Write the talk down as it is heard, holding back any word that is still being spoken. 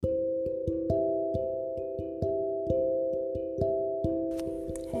Hey,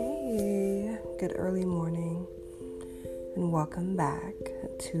 good early morning, and welcome back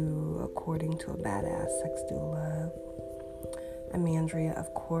to According to a Badass Sex Doula. I'm Andrea,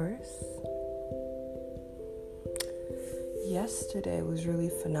 of course. Yesterday was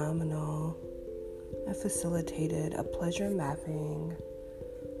really phenomenal. I facilitated a pleasure mapping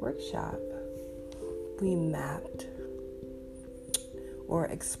workshop. We mapped or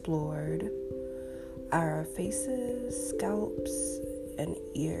explored our faces, scalps, and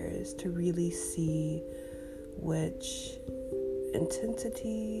ears to really see which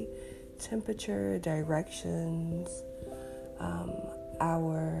intensity, temperature, directions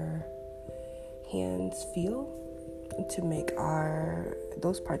our hands feel to make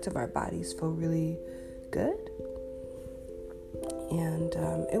those parts of our bodies feel really good. And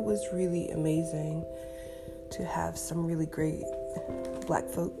it was really amazing to have some really great Black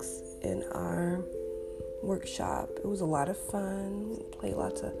folks in our workshop. It was a lot of fun. We played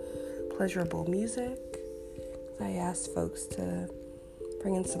lots of pleasurable music. I asked folks to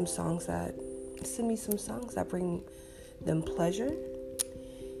send me some songs that bring them pleasure.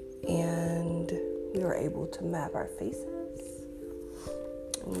 And we were able to map our faces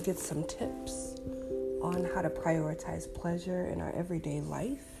and get some tips on how to prioritize pleasure in our everyday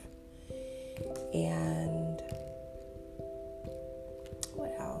life. And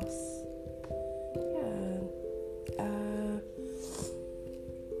what else?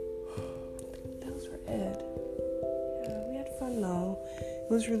 Those were it. Yeah, we had fun though. It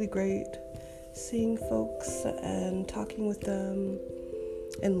was really great seeing folks and talking with them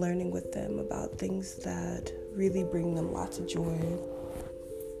and learning with them about things that really bring them lots of joy.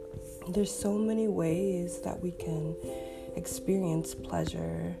 There's so many ways that we can experience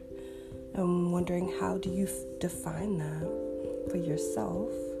pleasure. I'm wondering, how do you define that for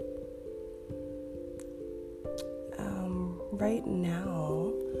yourself? Right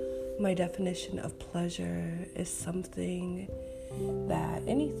now, my definition of pleasure is anything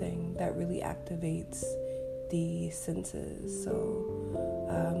that really activates the senses.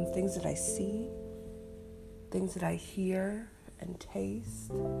 So things that I see, things that I hear and taste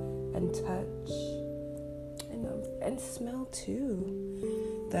and touch and smell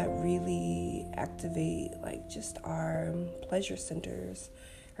too, that really activate just our pleasure centers,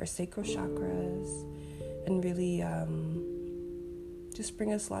 our sacral chakras, and really just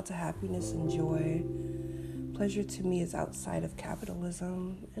bring us lots of happiness and joy. Pleasure to me is outside of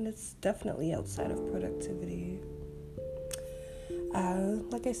capitalism, and it's definitely outside of productivity.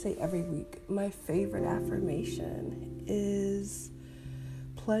 Like I say every week, my favorite affirmation is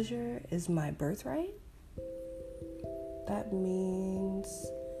pleasure is my birthright. That means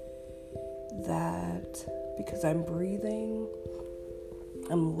that because I'm breathing,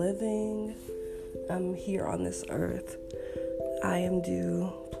 I'm living, I'm here on this earth, I am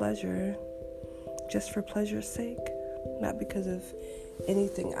due pleasure just for pleasure's sake, not because of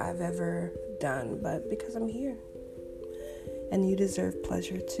anything I've ever done, but because I'm here. And you deserve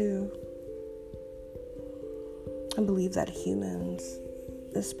pleasure too. I believe that humans,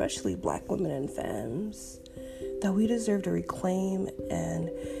 especially Black women and femmes, that we deserve to reclaim and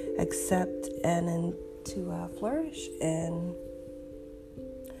accept and to flourish in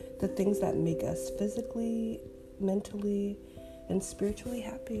the things that make us physically, mentally, and spiritually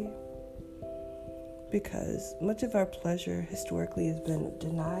happy. Because much of our pleasure historically has been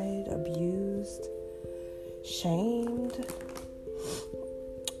denied, abused, shamed,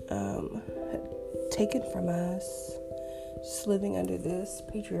 taken from us, just living under this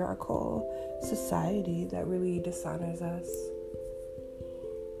patriarchal society that really dishonors us.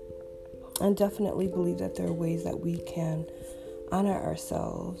 I definitely believe that there are ways that we can honor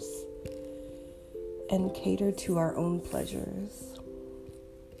ourselves and cater to our own pleasures.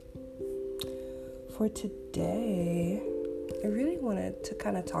 For today, I really wanted to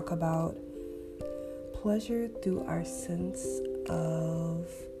kind of talk about pleasure through our sense of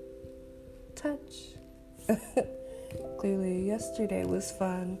touch. Clearly, yesterday was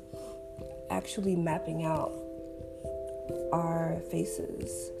fun actually mapping out our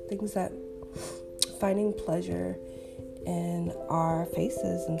faces, finding pleasure in our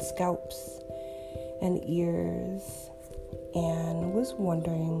faces and scalps and ears, and was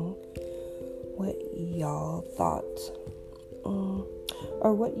wondering what y'all thought,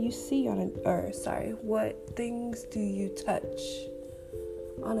 or what you see what things do you touch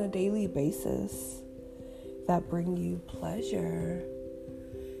on a daily basis that bring you pleasure?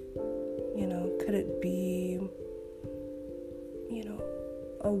 Could it be,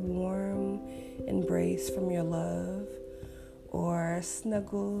 a warm embrace from your love, or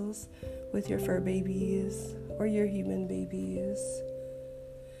snuggles with your fur babies or your human babies?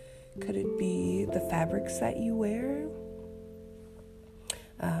 Could it be the fabrics that you wear?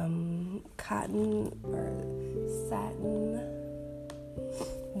 Cotton or satin?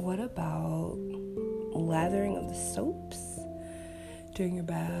 What about lathering of the soaps during your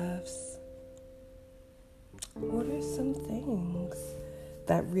baths? What are some things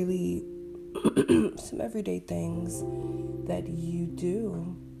that really, some everyday things that you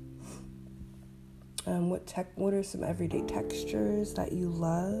do? What are some everyday textures that you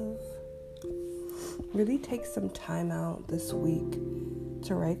love? Really take some time out this week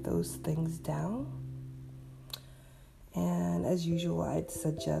to write those things down. And as usual, I'd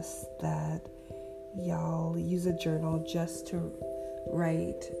suggest that y'all use a journal just to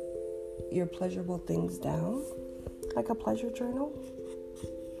write your pleasurable things down, like a pleasure journal.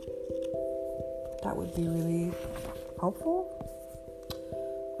 That would be really helpful.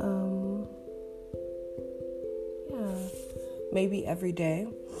 Maybe every day,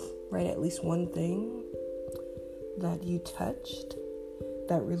 write at least one thing that you touched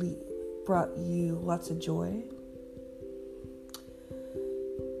that really brought you lots of joy.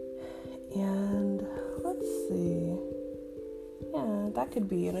 And let's see. Yeah, that could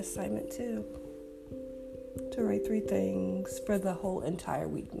be an assignment too. To write 3 things for the whole entire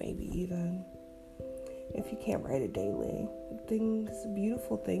week, maybe even. If you can't write it daily. Things,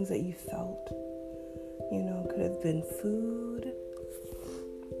 beautiful things that you felt. Could have been food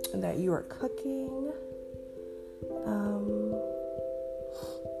that you are cooking.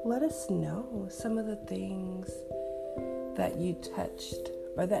 Let us know some of the things that you touched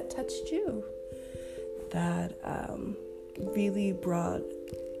or that touched you, that really brought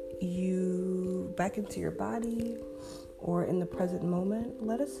you back into your body or in the present moment.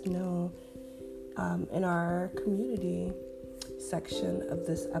 Let us know in our community section of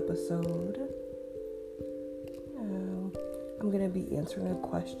this episode. I'm going to be answering a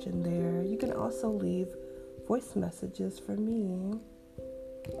question there. You can also leave voice messages for me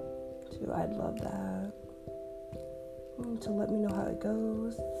too. I'd love that. To let me know how it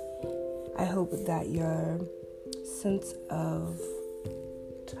goes. I hope that your sense of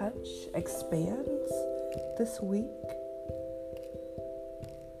touch expands this week.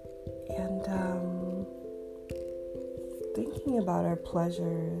 And thinking about our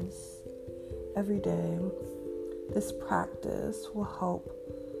pleasures every day, this practice will help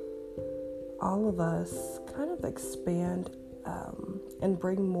all of us kind of expand and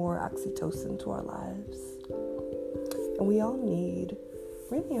bring more oxytocin to our lives. And we all need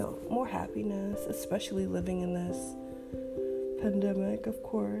really more happiness, especially living in this pandemic, of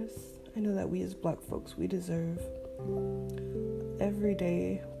course. I know that we as Black folks, we deserve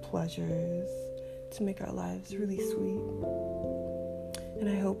everyday pleasures to make our lives really sweet. And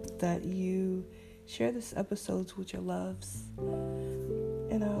I hope that you share this episode with your loves.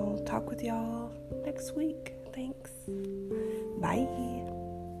 And I'll talk with y'all next week. Thanks. Bye.